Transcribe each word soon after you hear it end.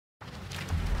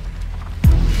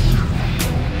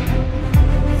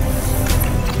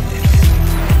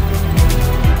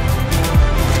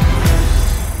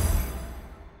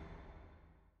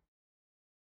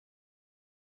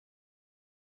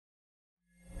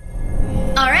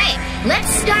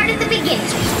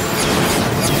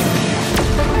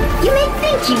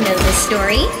you know the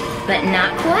story, but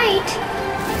not quite.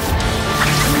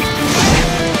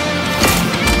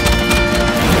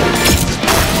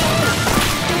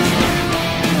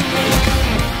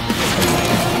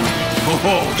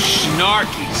 Oh,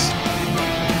 snarkies.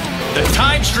 The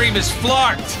Timestream is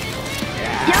flarked.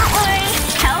 Don't worry,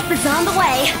 help is on the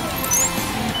way.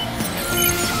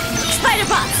 Spider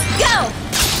Bots, go!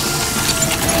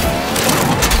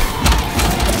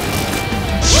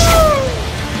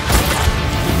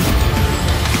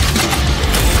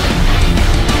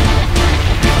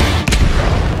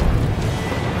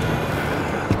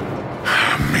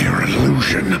 Mere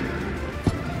illusion.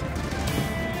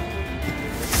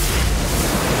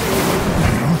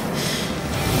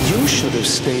 You should have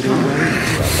stayed away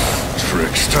from us.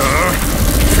 Trickster,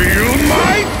 feel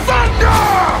my thunder!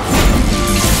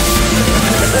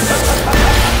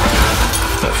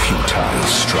 The futile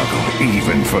struggle,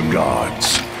 even for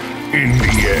gods. In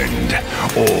the end,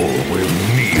 all will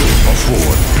kneel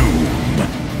before doom.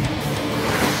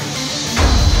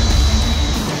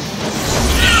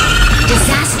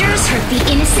 Disasters hurt the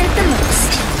innocent the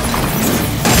most.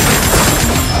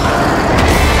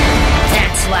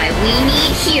 That's why we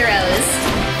need heroes.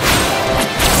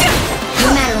 No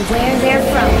matter where they're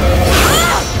from,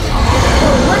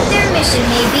 or what their mission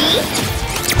may be.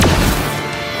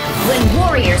 When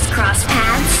warriors cross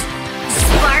paths,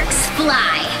 sparks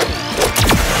fly.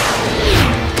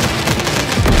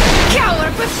 Cower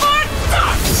before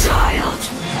dark, child!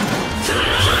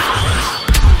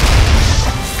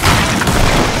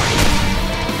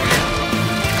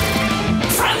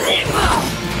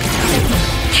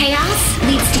 Chaos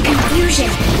leads to confusion.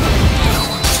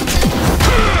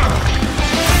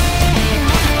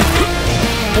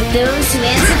 But those who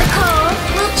answer the call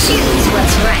will choose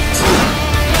what's right.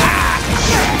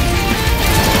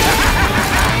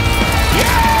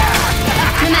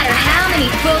 No matter how many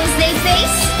foes they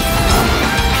face,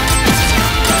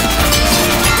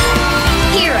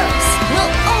 heroes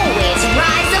will always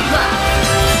rise above.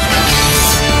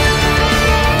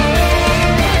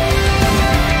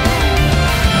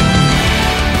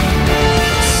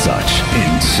 Such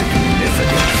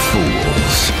insignificant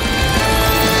fools.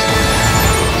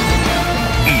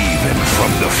 Even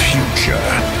from the future.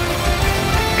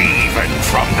 Even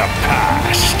from the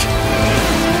past.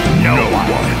 No one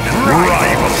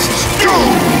rivals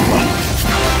doom!